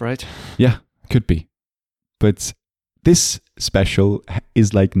both, right? Yeah, could be. But this special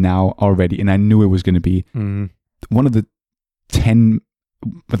is like now already, and I knew it was going to be one of the 10,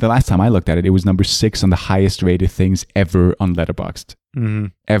 but the last time I looked at it, it was number 6 on the highest rated things ever on Letterboxd.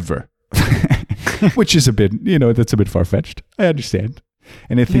 Ever. Which is a bit, that's a bit far-fetched. I understand.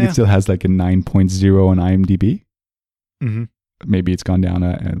 And I think it still has like a 9.0 on IMDb. Maybe it's gone down.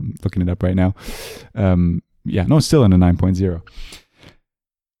 I'm looking it up right now. It's still on a 9.0.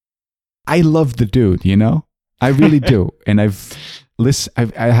 I love the dude, I really do. And I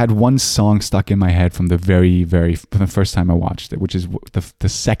had one song stuck in my head from the from the first time I watched it, which is the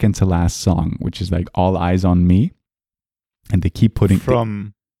second to last song, which is like All Eyes on Me. And they keep putting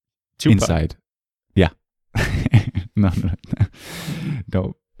from Tupac. Inside. Yeah. No.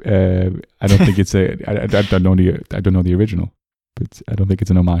 I don't think it's a. I don't know the original, but I don't think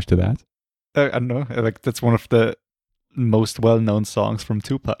it's an homage to that. I don't know. Like that's one of the most well-known songs from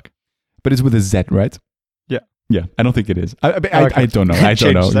Tupac. But it's with a Z, right? Yeah. Yeah, I don't think it is. I don't know. I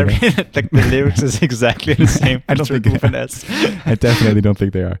don't know. Like the lyrics is exactly the same. I don't think with an S. I definitely don't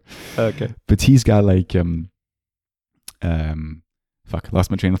think they are. Okay. But he's got like fuck,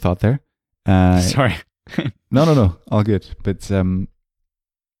 lost my train of thought there. Sorry. No, all good. But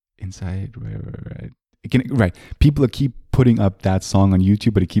inside, right. Right. People keep putting up that song on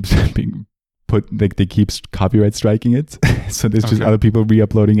YouTube, but it keeps being put, like they keep copyright striking it. So there's just other people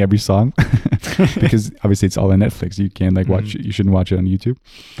re-uploading every song because obviously it's all on Netflix. You can't like watch it. You shouldn't watch it on YouTube.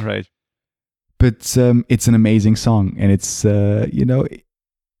 Right. But it's an amazing song, and it's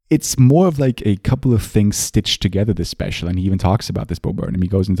it's more of like a couple of things stitched together, this special. And he even talks about this, Bo Burnham. He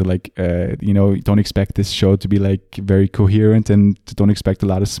goes into like, don't expect this show to be like very coherent, and don't expect a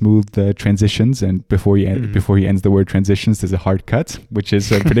lot of smooth transitions. And before he ends the word transitions, there's a hard cut, which is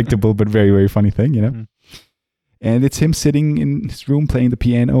a predictable but very, very funny thing, you know? Mm-hmm. And it's him sitting in his room playing the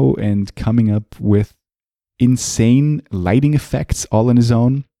piano and coming up with insane lighting effects all on his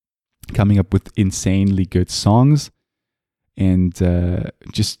own, coming up with insanely good songs. And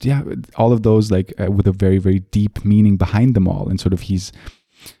all of those like with a very, very deep meaning behind them all. And sort of he's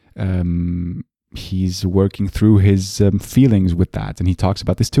working through his feelings with that. And he talks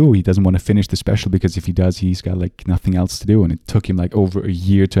about this too. He doesn't want to finish the special because if he does, he's got like nothing else to do. And it took him like over a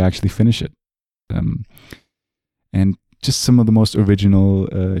year to actually finish it. And just some of the most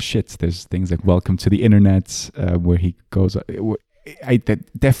original shit. There's things like Welcome to the Internet, where he goes... I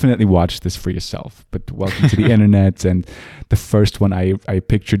definitely watched this for yourself, but Welcome to the Internet, and the first one I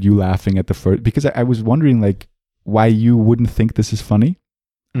pictured you laughing at the first, because I was wondering like why you wouldn't think this is funny,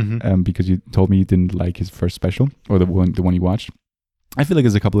 because you told me you didn't like his first special or the one you watched. I feel like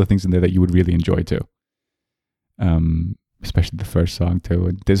there's a couple of things in there that you would really enjoy too, especially the first song too.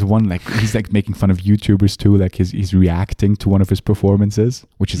 And there's one like he's like making fun of YouTubers too, like he's reacting to one of his performances,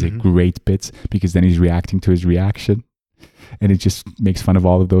 which is a great bit because then he's reacting to his reaction. And it just makes fun of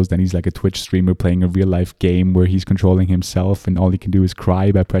all of those. Then he's like a Twitch streamer playing a real life game where he's controlling himself, and all he can do is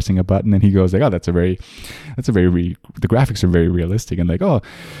cry by pressing a button. And he goes like, "Oh, the graphics are very realistic." And like, "Oh,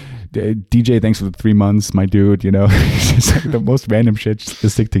 DJ, thanks for the 3 months, my dude." You know, it's just like the most random shit to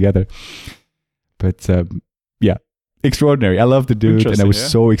stick together. But yeah, extraordinary. I love the dude, and I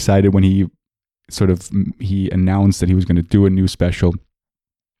was so excited when he announced that he was going to do a new special,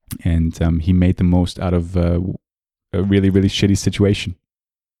 and he made the most out of a really, really shitty situation.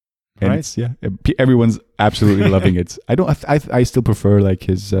 And it's, everyone's absolutely loving it. I still prefer like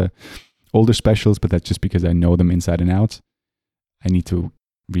his older specials, but that's just because I know them inside and out. I need to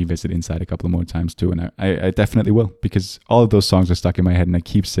revisit Inside a couple of more times too, and I definitely will, because all of those songs are stuck in my head and I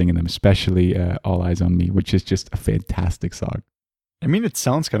keep singing them, especially All Eyes on Me, which is just a fantastic song. I mean, it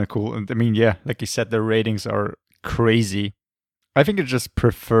sounds kind of cool. And I mean, yeah, like you said, the ratings are crazy. I think I just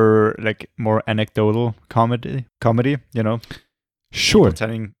prefer like more anecdotal comedy, you know? Sure. People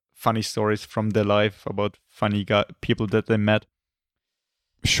telling funny stories from their life about funny people that they met.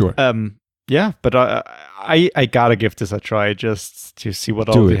 Sure. Yeah, but I gotta give this a try just to see what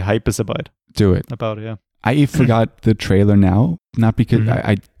all the hype is about. Do it. Yeah. I forgot the trailer now, not because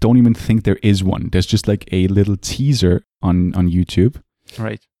I don't even think there is one. There's just like a little teaser on YouTube.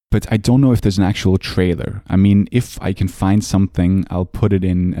 Right. But I don't know if there's an actual trailer. I mean, if I can find something, I'll put it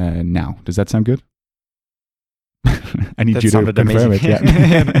in now. Does that sound good? I need you to confirm it.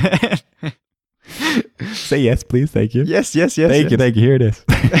 Yeah. Say yes, please. Thank you. Yes. Thank you. Here it is.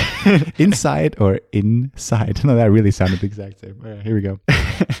 Inside or inside? No, that really sounded the exact same. All right, here we go.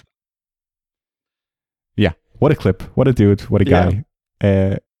 Yeah. What a clip. What a dude. What a guy.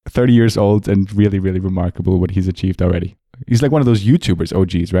 30 years old and really, really remarkable what he's achieved already. He's like one of those YouTubers,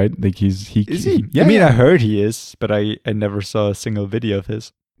 OGs, right? Like is he? Yeah, I mean, I heard he is, but I never saw a single video of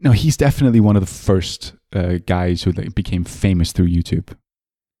his. No, he's definitely one of the first guys who like, became famous through YouTube.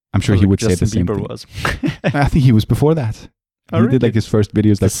 I'm sure he would say the same thing. Was. I think he was before that. He did like his first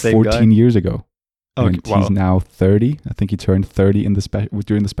videos like 14 years ago. And he's now 30. I think he turned 30 in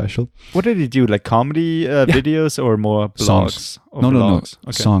during the special. What did he do? Like comedy videos or more blogs? Songs. No.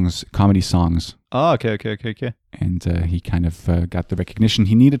 Okay. Songs, comedy songs. Oh, okay. And he kind of got the recognition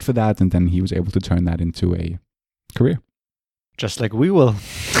he needed for that, and then he was able to turn that into a career. Just like we will.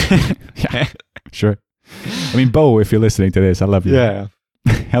 Yeah, sure. I mean, Bo, if you're listening to this, I love you. Yeah.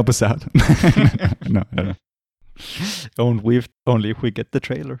 Help us out. No. Only if we get the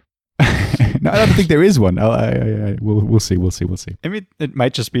trailer. No, I don't think there is one. We'll see. I mean, it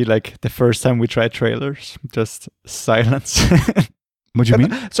might just be like the first time we tried trailers, just silence. What do you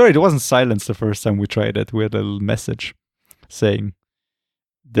mean? Sorry, there wasn't silence the first time we tried it. We had a little message saying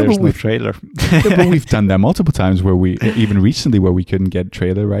there's no trailer. Yeah, but we've done that multiple times where we, even recently, where we couldn't get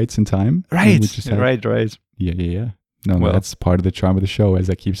trailer rights in time. Right, We just had- right. Yeah. No, Well- that's part of the charm of the show, as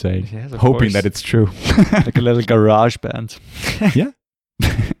I keep saying. Yes, of Hoping course. that it's true. Like a little garage band. Yeah.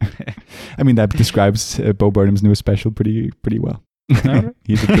 I mean, that describes Bo Burnham's newest special pretty well. Alright.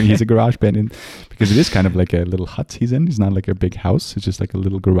 He's a garage band in, because it is kind of like a little hut he's in. It's not like a big house. It's just like a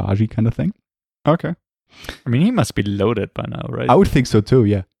little garagey kind of thing. Okay. I mean, he must be loaded by now, right? I would think so too,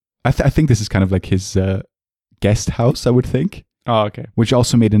 yeah. I think this is kind of like his guest house, I would think, Oh, okay. which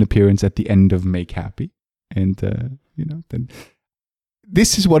also made an appearance at the end of Make Happy. And, then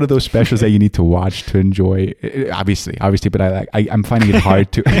this is one of those specials that you need to watch to enjoy. Obviously, but I'm finding it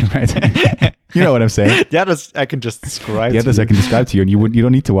hard to, right? You know what I'm saying? The others I can just describe. The others to I can describe to you, and you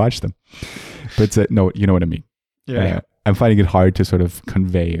don't need to watch them. But no, you know what I mean. Yeah. I'm finding it hard to sort of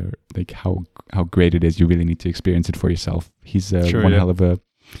convey or like how great it is. You really need to experience it for yourself. He's Sure, one yeah. hell of a.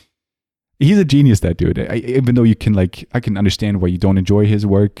 He's a genius, that dude. Even though you can I can understand why you don't enjoy his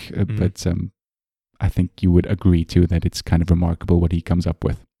work, but I think you would agree too that it's kind of remarkable what he comes up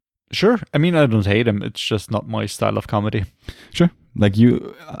with. Sure. I mean, I don't hate him. It's just not my style of comedy. Sure, I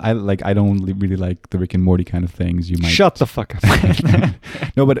don't really like the Rick and Morty kind of things. You might Shut the fuck up.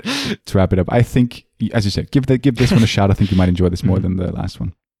 No, but to wrap it up, I think, as you said, give this one a shot. I think you might enjoy this more than the last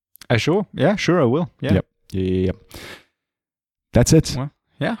one. Sure. Yeah, sure, I will. Yeah. Yep. Yeah. That's it. Well,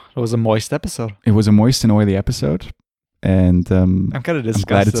 yeah, it was a moist episode. It was a moist and oily episode, and I'm kind of I'm disgusted.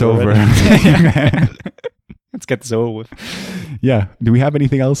 glad it's over. already. Let's get this over with. Yeah. Do we have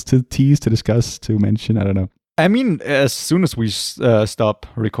anything else to tease, to discuss, to mention? I don't know. I mean, as soon as we stop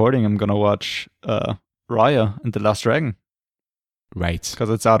recording, I'm gonna watch Raya and the Last Dragon Right. because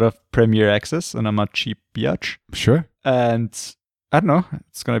it's out of Premiere Access, and I'm a cheap biatch. Sure. And I don't know,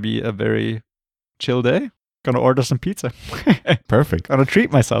 it's gonna be a very chill day. Gonna order some pizza. Perfect. Gonna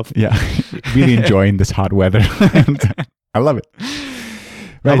treat myself. Yeah. Really enjoying this hot weather. I love it.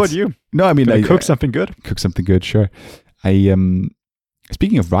 How about you? No, I mean, Gonna I cook something good? cook something good. Sure.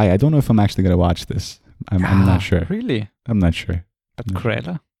 Speaking of Raya, I don't know if I'm actually going to watch this. I'm not sure. Really? I'm not sure. But No.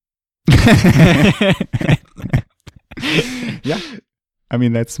 Cruella? Yeah. I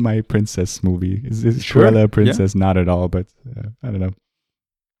mean, that's my princess movie. Is Sure, Cruella yeah. a princess? Not at all, but I don't know.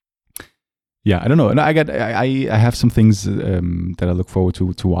 Yeah, I don't know. No, I have some things that I look forward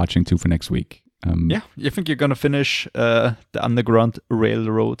to watching too for next week. Yeah. You think you're gonna finish the Underground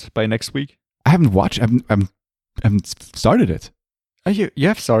Railroad by next week? I haven't watched. I haven't started it. Oh, you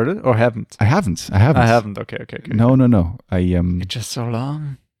have started or haven't? I haven't. I haven't. Okay. No. I It's just so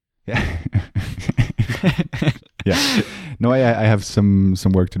long. Yeah. Yeah. No, I have some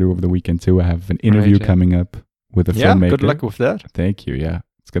work to do over the weekend too. I have an interview yeah. coming up with a Yeah. filmmaker. Good luck with that. Thank you. Yeah.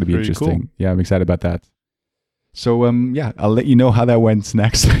 It's going to be Very interesting. cool. Yeah, I'm excited about that. So, yeah, I'll let you know how that went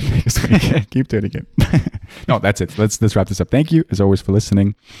next week. Keep doing it. No, that's it. Let's wrap this up. Thank you, as always, for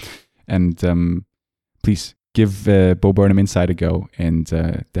listening. And please give Bo Burnham Inside a go. And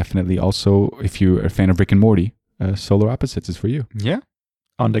definitely also, if you're a fan of Rick and Morty, Solar Opposites is for you. Yeah.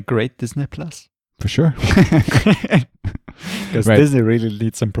 On the great Disney Plus. For sure. Because Right. Disney really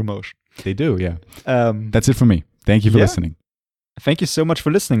needs some promotion. They do, yeah. That's That's it for me. Thank you for Yeah. listening. Thank you so much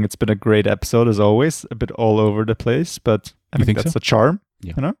for listening. It's been a great episode as always. A bit all over the place, but I You think think that's so? the charm.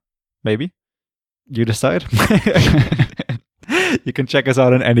 Yeah. You know? Maybe. You decide. You can check us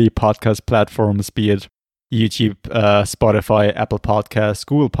out on any podcast platforms, be it YouTube, Spotify, Apple Podcasts,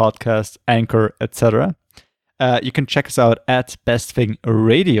 Google Podcasts, Anchor, etc. You can check us out at Best Thing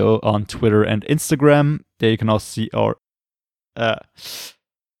Radio on Twitter and Instagram. There you can also see our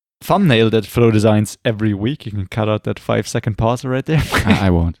thumbnail that Flo designs every week. You can cut out that 5-second pause right there. I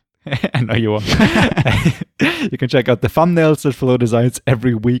won't. I know you won't. You can check out the thumbnails that Flo designs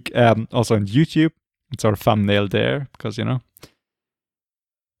every week. Also on YouTube. It's our thumbnail there because, you know.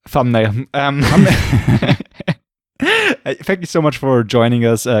 Thumbnail. Thank you so much for joining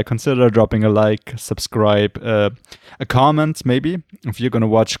us. Consider dropping a like, subscribe, a comment maybe if you're going to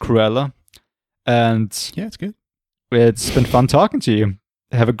watch Cruella. And Yeah, it's good. it's been fun talking to you.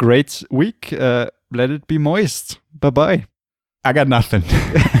 Have a great week. Let it be moist. Bye-bye. I got nothing.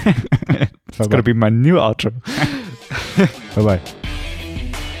 It's going to be my new outro. Bye-bye.